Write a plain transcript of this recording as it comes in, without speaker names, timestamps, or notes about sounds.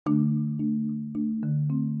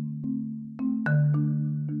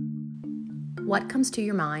What comes to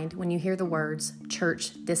your mind when you hear the words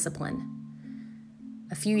church discipline?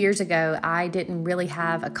 A few years ago, I didn't really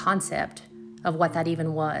have a concept of what that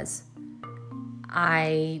even was.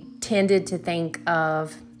 I tended to think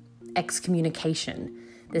of excommunication,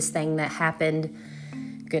 this thing that happened,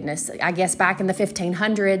 I guess back in the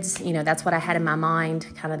 1500s, that's what I had in my mind,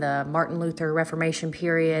 kind of the Martin Luther Reformation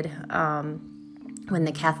period, when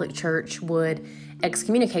the Catholic Church would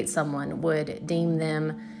excommunicate someone, would deem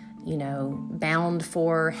them bound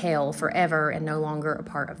for hell forever and no longer a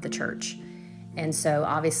part of the church. And so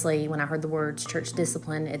obviously when I heard the words church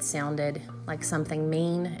discipline, it sounded like something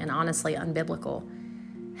mean and honestly unbiblical.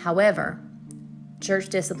 However, church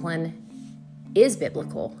discipline is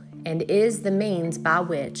biblical and is the means by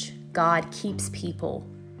which God keeps people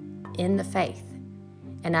in the faith.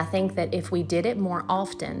 And I think that if we did it more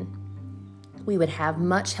often, we would have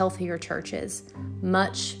much healthier churches,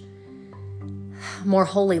 much more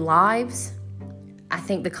holy lives. I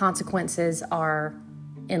think the consequences are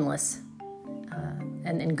endless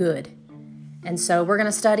and good. And so we're going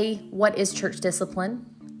to study what is church discipline,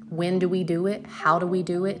 when do we do it, how do we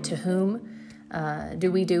do it, to whom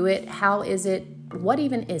do we do it, how is it, what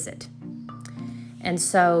even is it? And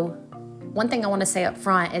so one thing I want to say up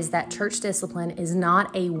front is that church discipline is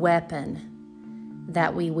not a weapon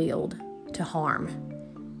that we wield to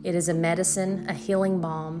harm. It is a medicine, a healing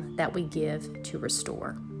balm that we give to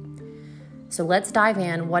restore. So let's dive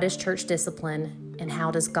in. What is church discipline and how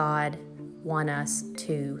does God want us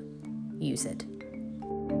to use it?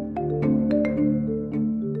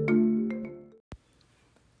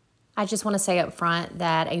 I just want to say up front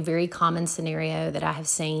that a very common scenario that I have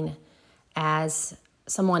seen as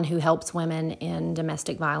someone who helps women in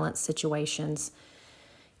domestic violence situations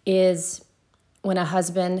is when a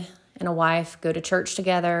husband and a wife go to church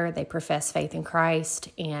together, they profess faith in Christ,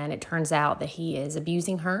 and it turns out that he is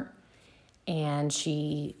abusing her, and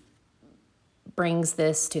she brings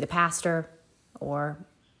this to the pastor or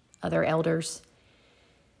other elders.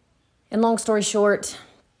 And long story short,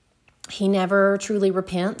 he never truly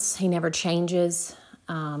repents. He never changes.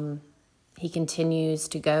 He continues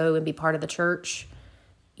to go and be part of the church.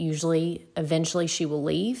 Eventually she will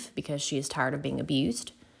leave because she is tired of being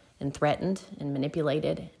abused and threatened and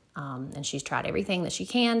manipulated. And she's tried everything that she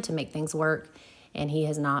can to make things work, and he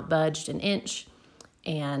has not budged an inch.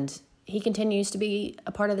 And he continues to be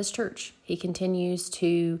a part of this church. He continues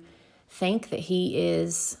to think that he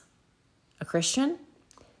is a Christian,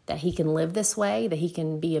 that he can live this way, that he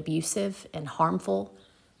can be abusive and harmful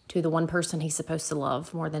to the one person he's supposed to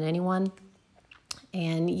love more than anyone.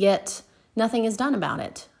 And yet nothing is done about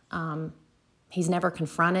it. He's never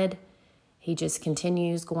confronted. He just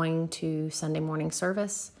continues going to Sunday morning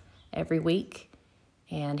service every week,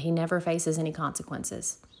 and he never faces any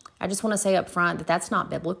consequences. I just want to say up front that that's not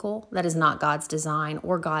biblical. That is not God's design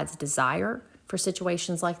or God's desire for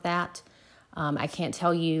situations like that. I can't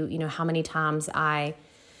tell you, how many times I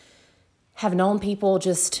have known people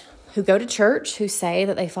just who go to church, who say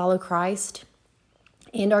that they follow Christ,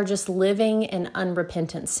 and are just living in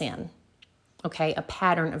unrepentant sin. Okay, a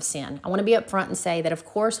pattern of sin. I want to be upfront and say that, of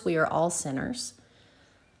course, we are all sinners.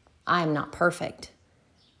 I am not perfect.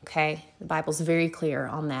 Okay, the Bible's very clear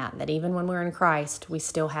on that even when we're in Christ, we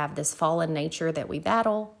still have this fallen nature that we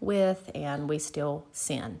battle with, and we still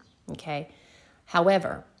sin. Okay,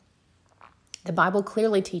 however, the Bible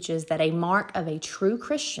clearly teaches that a mark of a true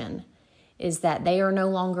Christian is that they are no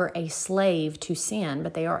longer a slave to sin,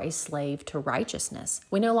 but they are a slave to righteousness.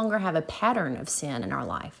 We no longer have a pattern of sin in our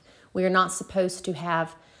life. We are not supposed to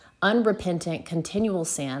have unrepentant, continual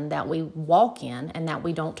sin that we walk in and that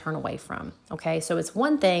we don't turn away from. Okay, so it's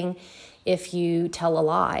one thing if you tell a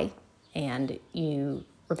lie and you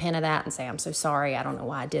repent of that and say, I'm so sorry, I don't know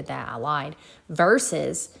why I did that, I lied,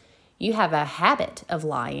 versus you have a habit of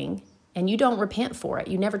lying and you don't repent for it,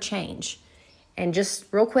 you never change. And just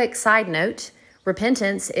real quick side note,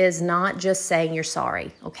 repentance is not just saying you're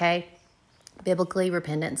sorry, okay? Biblically,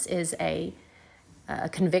 repentance is a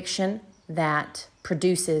conviction that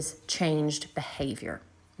produces changed behavior,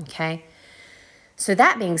 okay? So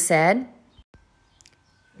that being said,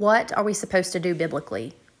 what are we supposed to do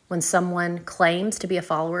biblically when someone claims to be a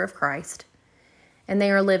follower of Christ and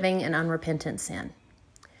they are living in unrepentant sin?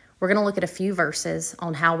 We're going to look at a few verses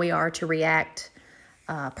on how we are to react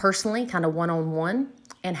personally, kind of one-on-one,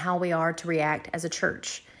 and how we are to react as a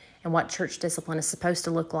church and what church discipline is supposed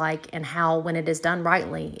to look like, and how, when it is done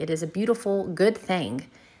rightly, it is a beautiful, good thing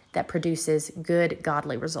that produces good,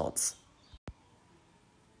 godly results.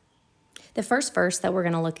 The first verse that we're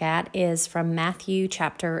going to look at is from Matthew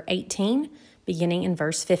chapter 18, beginning in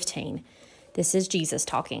verse 15. This is Jesus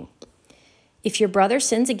talking. If your brother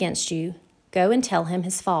sins against you, go and tell him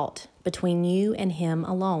his fault between you and him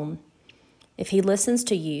alone. If he listens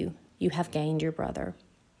to you, you have gained your brother.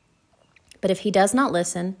 But if he does not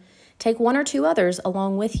listen, take one or two others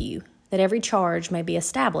along with you, that every charge may be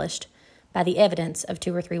established by the evidence of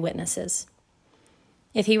 2 or 3 witnesses.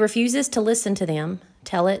 If he refuses to listen to them,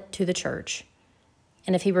 tell it to the church.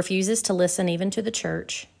 And if he refuses to listen even to the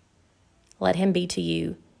church, let him be to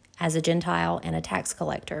you as a Gentile and a tax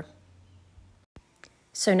collector.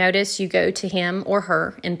 So notice you go to him or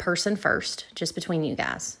her in person first, just between you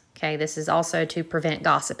guys. Okay, this is also to prevent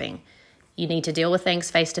gossiping. You need to deal with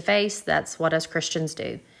things face to face. That's what us Christians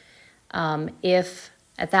do. If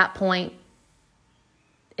at that point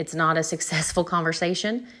it's not a successful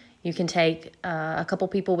conversation, you can take a couple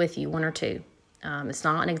people with you, 1 or 2. It's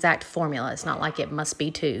not an exact formula. It's not like it must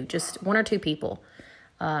be 2, just 1 or 2 people.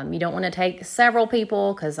 You don't want to take several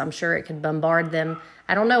people because I'm sure it could bombard them.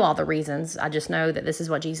 I don't know all the reasons. I just know that this is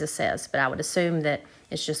what Jesus says. But I would assume that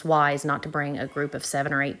it's just wise not to bring a group of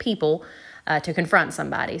 7 or 8 people to confront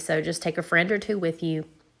somebody. So just take a friend or 2 with you.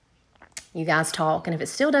 You guys talk. And if it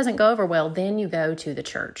still doesn't go over well, then you go to the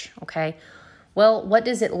church. Okay. Well, what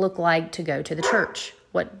does it look like to go to the church?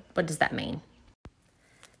 What does that mean?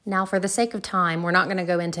 Now, for the sake of time, we're not going to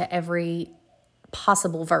go into every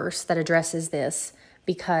possible verse that addresses this,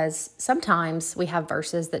 because sometimes we have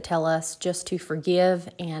verses that tell us just to forgive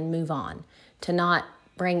and move on, to not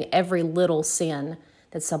bring every little sin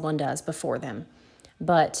that someone does before them.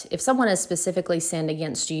 But if someone has specifically sinned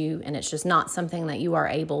against you and it's just not something that you are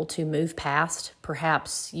able to move past,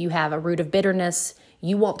 perhaps you have a root of bitterness,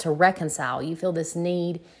 you want to reconcile, you feel this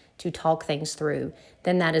need to talk things through,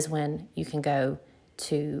 then that is when you can go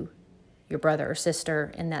to your brother or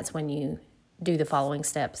sister, and that's when you do the following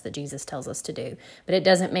steps that Jesus tells us to do. But it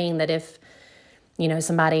doesn't mean that if,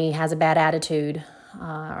 somebody has a bad attitude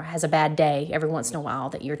or has a bad day every once in a while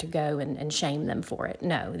that you're to go and shame them for it.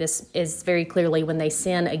 No, this is very clearly when they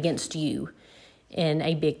sin against you in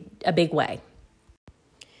a big way.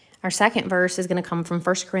 Our second verse is going to come from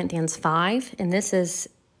 1 Corinthians 5, and this is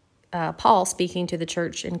Paul speaking to the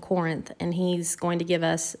church in Corinth, and he's going to give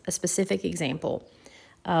us a specific example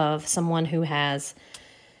of someone who has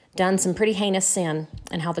done some pretty heinous sin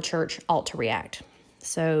and how the church ought to react.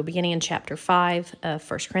 So beginning in chapter 5 of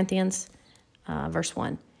 1 Corinthians, verse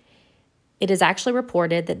 1. It is actually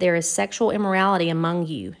reported that there is sexual immorality among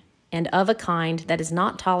you, and of a kind that is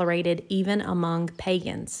not tolerated even among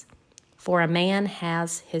pagans. For a man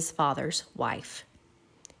has his father's wife.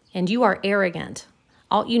 And you are arrogant.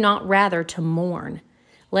 Ought you not rather to mourn?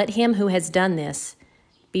 Let him who has done this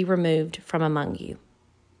be removed from among you.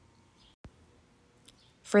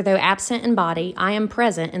 For though absent in body, I am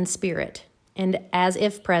present in spirit, and as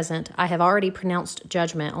if present, I have already pronounced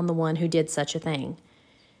judgment on the one who did such a thing.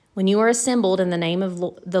 When you are assembled in the name of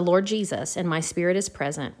the Lord Jesus, and my spirit is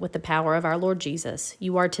present with the power of our Lord Jesus,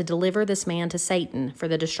 you are to deliver this man to Satan for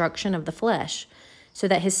the destruction of the flesh, so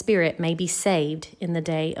that his spirit may be saved in the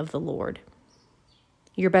day of the Lord.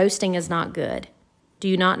 Your boasting is not good. Do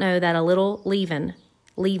you not know that a little leaven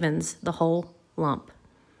leavens the whole lump?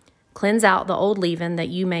 Cleanse out the old leaven that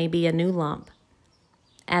you may be a new lump,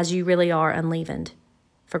 as you really are unleavened.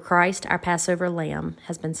 For Christ, our Passover lamb,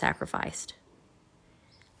 has been sacrificed.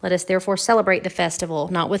 Let us therefore celebrate the festival,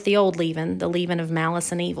 not with the old leaven, the leaven of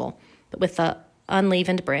malice and evil, but with the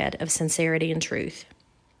unleavened bread of sincerity and truth.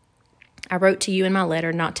 I wrote to you in my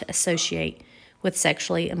letter not to associate with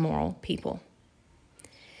sexually immoral people.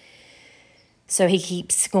 So he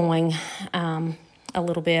keeps going a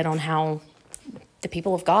little bit on how the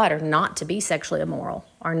people of God are not to be sexually immoral,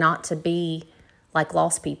 are not to be like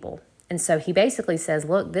lost people. And so he basically says,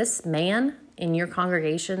 look, this man in your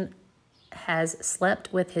congregation has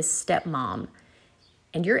slept with his stepmom,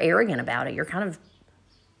 and you're arrogant about it. You're kind of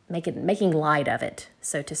making light of it,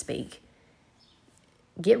 so to speak.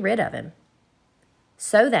 Get rid of him.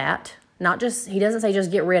 So that, he doesn't say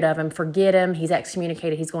just get rid of him, forget him, he's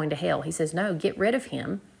excommunicated, he's going to hell. He says, no, get rid of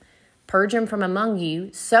him. Purge him from among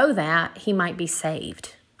you so that he might be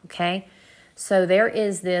saved, okay? So there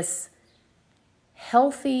is this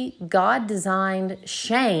healthy, God-designed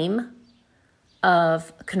shame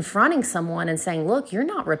of confronting someone and saying, look, you're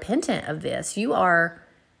not repentant of this. You are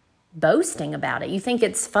boasting about it. You think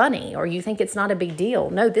it's funny or you think it's not a big deal.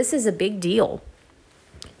 No, this is a big deal.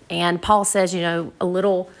 And Paul says, a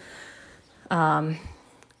little, a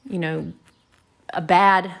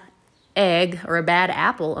bad egg or a bad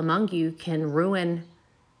apple among you can ruin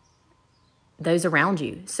those around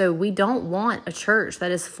you. So we don't want a church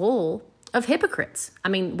that is full of hypocrites. I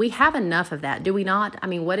mean, we have enough of that, do we not? I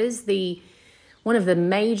mean, what is the One of the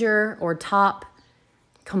major or top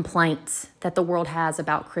complaints that the world has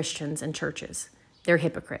about Christians and churches, they're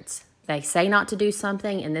hypocrites. They say not to do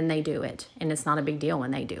something and then they do it, and it's not a big deal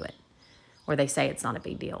when they do it, or they say it's not a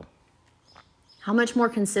big deal. How much more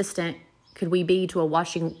consistent could we be to a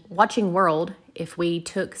watching world if we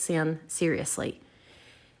took sin seriously?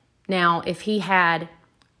 Now, if he had,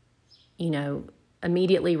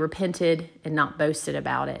 immediately repented and not boasted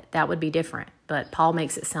about it, that would be different. But Paul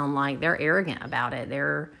makes it sound like they're arrogant about it.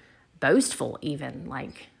 They're boastful even,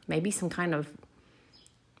 like maybe some kind of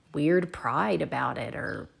weird pride about it,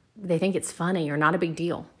 or they think it's funny or not a big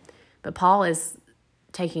deal. But Paul is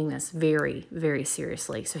taking this very, very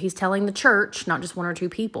seriously. So he's telling the church, not just one or two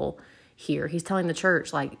people here, he's telling the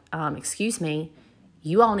church, excuse me,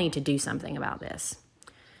 you all need to do something about this.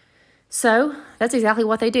 So that's exactly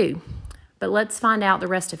what they do. But let's find out the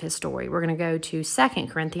rest of his story. We're going to go to 2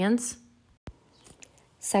 Corinthians.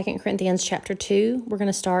 2 Corinthians chapter 2, we're going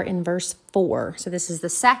to start in verse 4. So this is the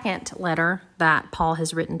second letter that Paul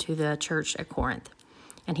has written to the church at Corinth.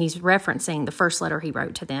 And he's referencing the first letter he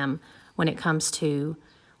wrote to them when it comes to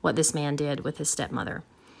what this man did with his stepmother.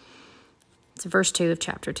 It's verse 2 of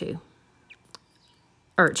chapter 2.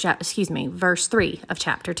 Verse 3 of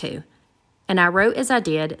chapter 2. And I wrote as I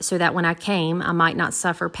did, so that when I came, I might not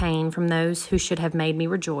suffer pain from those who should have made me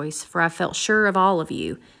rejoice, for I felt sure of all of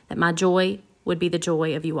you, that my joy would be the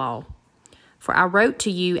joy of you all. For I wrote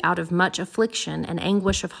to you out of much affliction and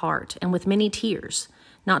anguish of heart, and with many tears,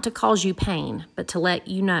 not to cause you pain, but to let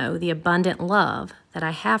you know the abundant love that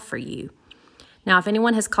I have for you. Now, if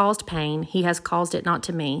anyone has caused pain, he has caused it not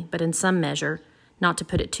to me, but in some measure, not to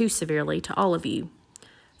put it too severely, to all of you.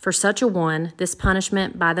 For such a one, this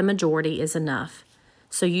punishment by the majority is enough.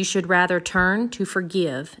 So you should rather turn to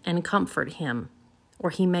forgive and comfort him, or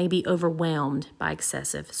he may be overwhelmed by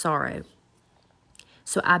excessive sorrow.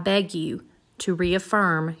 So I beg you to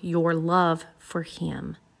reaffirm your love for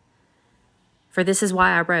him. For this is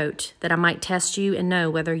why I wrote, that I might test you and know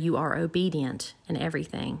whether you are obedient in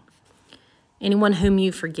everything. Anyone whom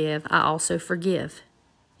you forgive, I also forgive.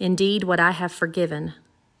 Indeed, what I have forgiven,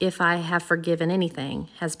 if I have forgiven anything,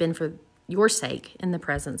 has been for your sake in the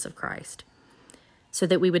presence of Christ, so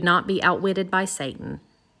that we would not be outwitted by Satan,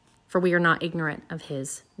 for we are not ignorant of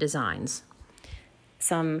his designs.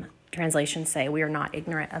 Some translations say we are not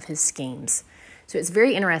ignorant of his schemes. So it's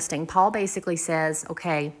very interesting. Paul basically says,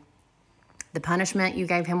 okay, the punishment you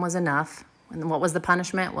gave him was enough. And what was the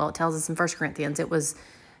punishment? Well, it tells us in 1 Corinthians, it was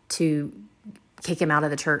to kick him out of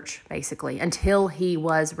the church, basically, until he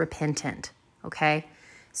was repentant, okay?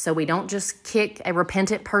 So we don't just kick a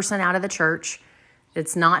repentant person out of the church.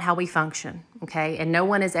 It's not how we function, okay? And no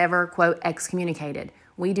one is ever, quote, excommunicated.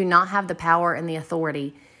 We do not have the power and the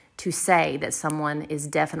authority to say that someone is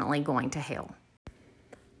definitely going to hell.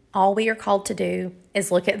 All we are called to do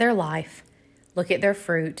is look at their life, look at their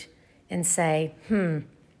fruit, and say,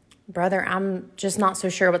 brother, I'm just not so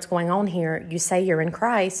sure what's going on here. You say you're in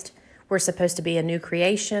Christ. We're supposed to be a new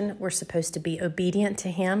creation. We're supposed to be obedient to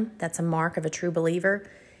him. That's a mark of a true believer.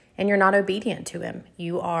 And you're not obedient to him.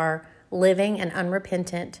 You are living an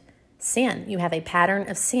unrepentant sin. You have a pattern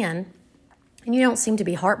of sin, and you don't seem to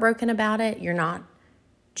be heartbroken about it. You're not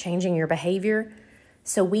changing your behavior.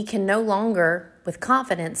 So we can no longer, with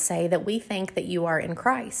confidence, say that we think that you are in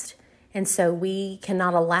Christ. And so we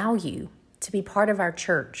cannot allow you to be part of our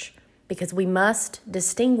church, because we must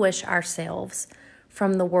distinguish ourselves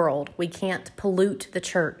from the world. We can't pollute the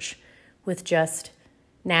church with just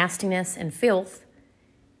nastiness and filth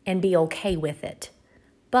and be okay with it.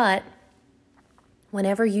 But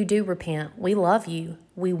whenever you do repent, we love you.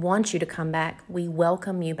 We want you to come back. We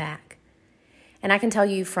welcome you back. And I can tell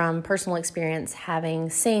you from personal experience, having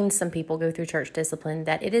seen some people go through church discipline,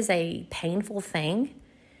 that it is a painful thing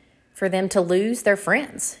for them to lose their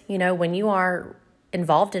friends. You know, when you are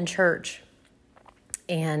involved in church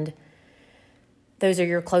and those are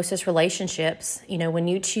your closest relationships, you know, when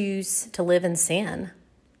you choose to live in sin,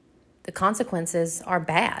 the consequences are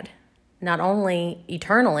bad. Not only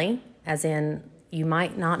eternally, as in you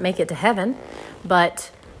might not make it to heaven, but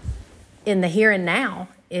in the here and now,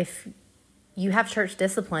 if you have church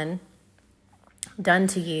discipline done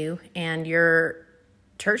to you and your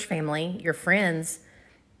church family, your friends,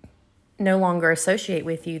 no longer associate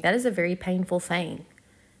with you, that is a very painful thing.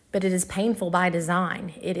 But it is painful by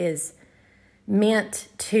design. It is meant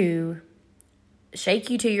to shake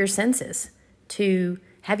you to your senses, to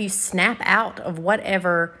have you snap out of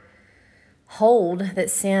whatever hold that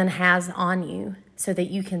sin has on you, so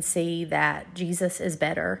that you can see that Jesus is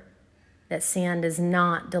better, that sin does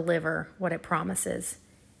not deliver what it promises.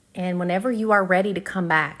 And whenever you are ready to come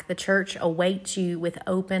back, the church awaits you with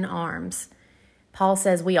open arms. Paul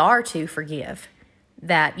says we are to forgive.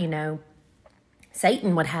 That,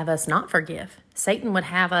 Satan would have us not forgive. Satan would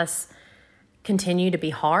have us continue to be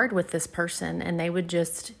hard with this person, and they would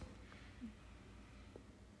just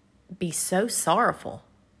be so sorrowful.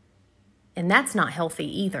 And that's not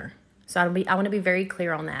healthy either. So I want to be very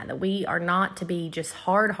clear on that we are not to be just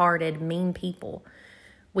hard-hearted, mean people.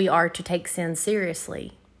 We are to take sin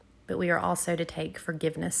seriously, but we are also to take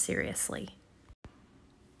forgiveness seriously.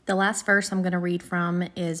 The last verse I'm going to read from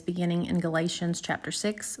is beginning in Galatians chapter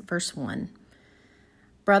 6, verse 1.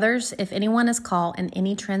 Brothers, if anyone is caught in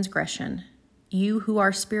any transgression, you who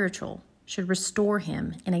are spiritual should restore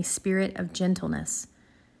him in a spirit of gentleness.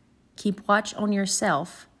 Keep watch on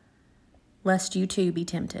yourself, lest you too be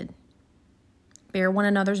tempted. Bear one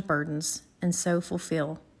another's burdens, and so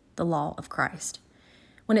fulfill the law of Christ.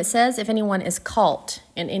 When it says if anyone is caught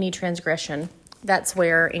in any transgression, that's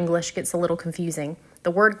where English gets a little confusing.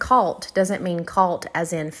 The word caught doesn't mean caught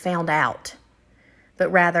as in found out,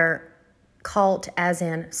 but rather caught as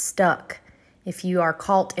in stuck. If you are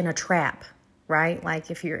caught in a trap, right? Like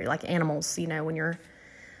if you're like animals, when you're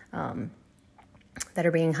that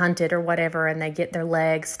are being hunted or whatever, and they get their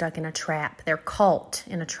legs stuck in a trap. They're caught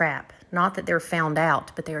in a trap. Not that they're found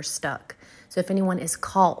out, but they are stuck. So if anyone is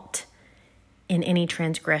caught in any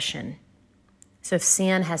transgression, so if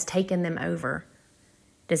sin has taken them over,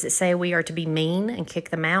 does it say we are to be mean and kick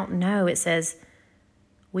them out? No, it says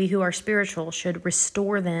we who are spiritual should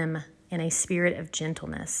restore them in a spirit of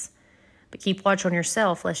gentleness. But keep watch on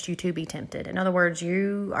yourself, lest you too be tempted. In other words,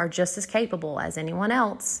 you are just as capable as anyone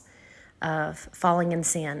else of falling in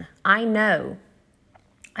sin. I know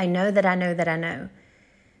that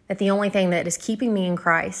the only thing that is keeping me in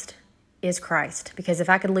Christ is Christ. Because if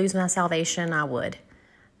I could lose my salvation, I would.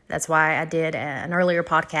 That's why I did an earlier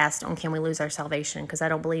podcast on can we lose our salvation, because I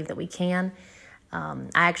don't believe that we can. I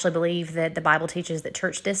actually believe that the Bible teaches that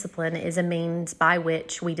church discipline is a means by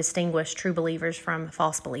which we distinguish true believers from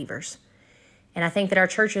false believers. And I think that our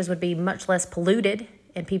churches would be much less polluted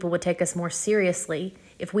and people would take us more seriously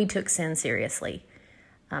if we took sin seriously.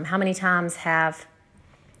 How many times has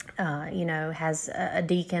a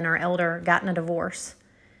deacon or elder gotten a divorce?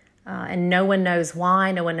 And no one knows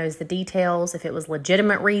why, no one knows the details, if it was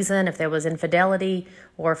legitimate reason, if there was infidelity,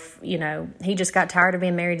 or if, he just got tired of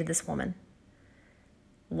being married to this woman.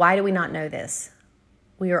 Why do we not know this?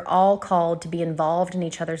 We are all called to be involved in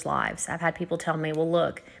each other's lives. I've had people tell me, well,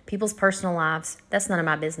 look, people's personal lives, that's none of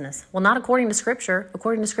my business. Well, not according to Scripture.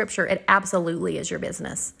 According to Scripture, it absolutely is your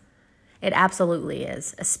business. It absolutely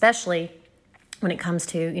is, especially when it comes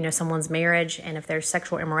to, someone's marriage and if there's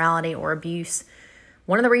sexual immorality or abuse.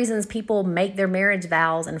 One of the reasons people make their marriage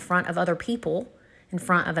vows in front of other people, in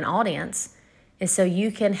front of an audience, is so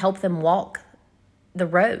you can help them walk the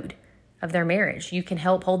road of their marriage. You can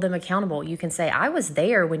help hold them accountable. You can say, I was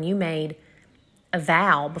there when you made a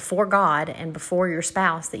vow before God and before your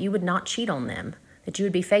spouse that you would not cheat on them, that you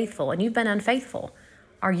would be faithful, and you've been unfaithful.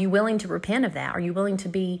 Are you willing to repent of that? Are you willing to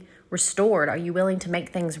be restored? Are you willing to make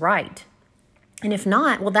things right? And if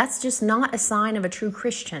not, well, that's just not a sign of a true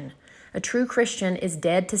Christian. A true Christian is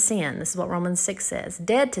dead to sin. This is what Romans 6 says.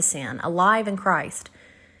 Dead to sin, alive in Christ.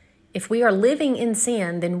 If we are living in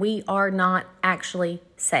sin, then we are not actually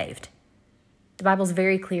saved. The Bible's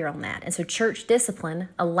very clear on that. And so church discipline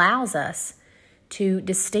allows us to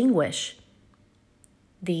distinguish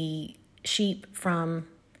the sheep from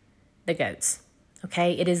the goats.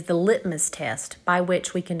 Okay? It is the litmus test by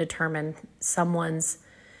which we can determine someone's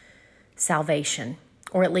salvation,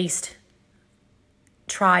 or at least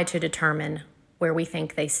try to determine where we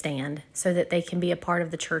think they stand so that they can be a part of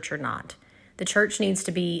the church or not. The church needs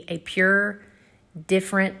to be a pure,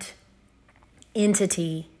 different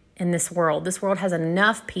entity in this world. This world has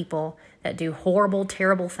enough people that do horrible,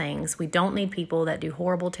 terrible things. We don't need people that do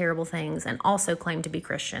horrible, terrible things and also claim to be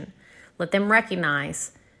Christian. Let them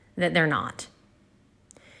recognize that they're not.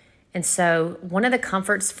 And so one of the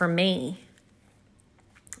comforts for me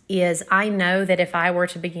is I know that if I were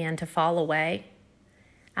to begin to fall away,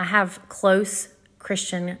 I have close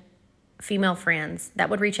Christian female friends that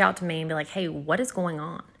would reach out to me and be like, hey, what is going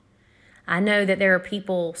on? I know that there are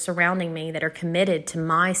people surrounding me that are committed to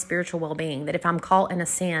my spiritual well-being, that if I'm caught in a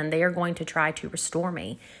sin, they are going to try to restore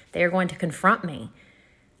me. They are going to confront me.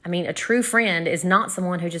 I mean, a true friend is not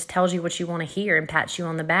someone who just tells you what you want to hear and pats you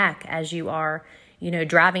on the back as you are,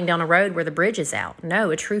 driving down a road where the bridge is out.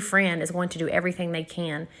 No, a true friend is going to do everything they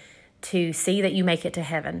can to see that you make it to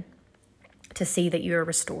heaven, to see that you are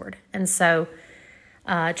restored. And so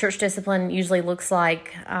church discipline usually looks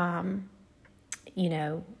like,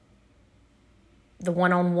 the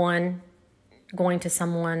one-on-one, going to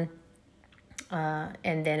someone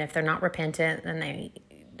And then if they're not repentant and they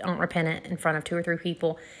aren't repentant in front of 2 or 3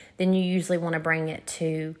 people, then you usually want to bring it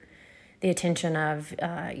to the attention of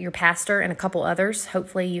your pastor and a couple others.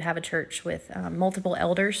 Hopefully you have a church with multiple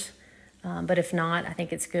elders. But if not, I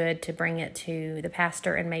think it's good to bring it to the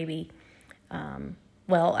pastor and maybe,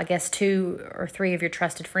 I guess 2 or 3 of your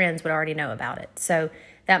trusted friends would already know about it. So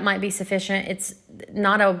that might be sufficient. It's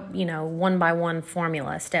not a, one-by-one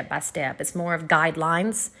formula, step-by-step. It's more of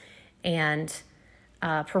guidelines and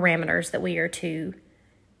parameters that we are to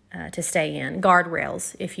stay in,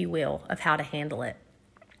 guardrails, if you will, of how to handle it.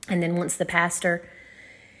 And then once the pastor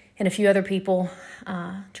and a few other people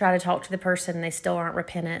try to talk to the person and they still aren't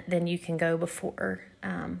repentant, then you can go before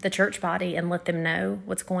the church body and let them know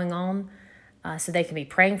what's going on, so they can be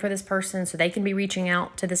praying for this person, so they can be reaching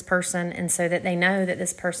out to this person, and so that they know that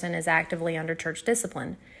this person is actively under church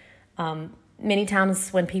discipline. Many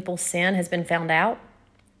times when people's sin has been found out,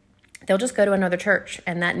 they'll just go to another church,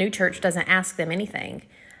 and that new church doesn't ask them anything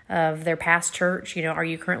of their past church. Are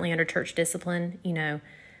you currently under church discipline?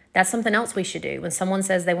 That's something else we should do. When someone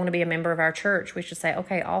says they want to be a member of our church, we should say,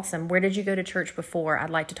 okay, awesome. Where did you go to church before? I'd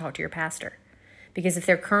like to talk to your pastor. Because if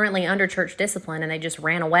they're currently under church discipline and they just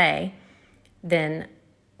ran away, then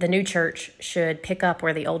the new church should pick up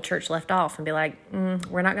where the old church left off and be like,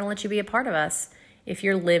 we're not going to let you be a part of us if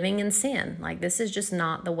you're living in sin. Like, this is just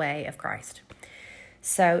not the way of Christ.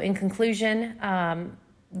 So in conclusion,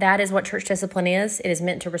 that is what church discipline is. It is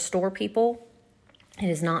meant to restore people. It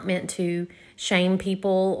is not meant to shame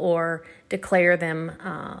people or declare them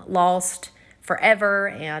lost forever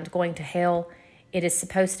and going to hell. It is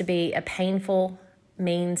supposed to be a painful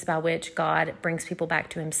means by which God brings people back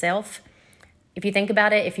to himself. If you think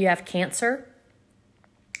about it, if you have cancer,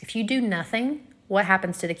 if you do nothing, what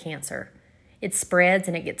happens to the cancer? It spreads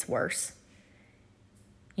and it gets worse.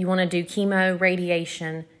 You want to do chemo,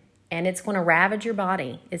 radiation, and it's going to ravage your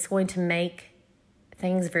body. It's going to make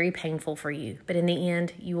things very painful for you. But in the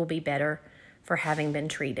end, you will be better for having been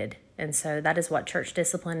treated. And so that is what church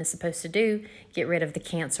discipline is supposed to do. Get rid of the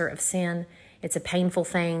cancer of sin. It's a painful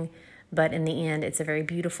thing, but in the end, it's a very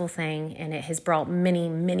beautiful thing. And it has brought many,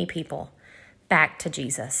 many people back to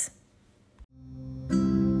Jesus.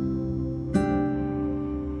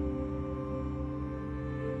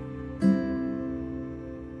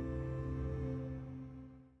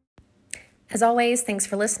 As always, thanks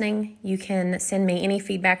for listening. You can send me any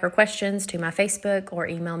feedback or questions to my Facebook or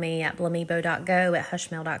email me at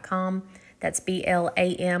blamibo.go@hushmail.com. That's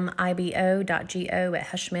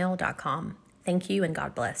blamibo.go@hushmail.com. Thank you and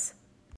God bless.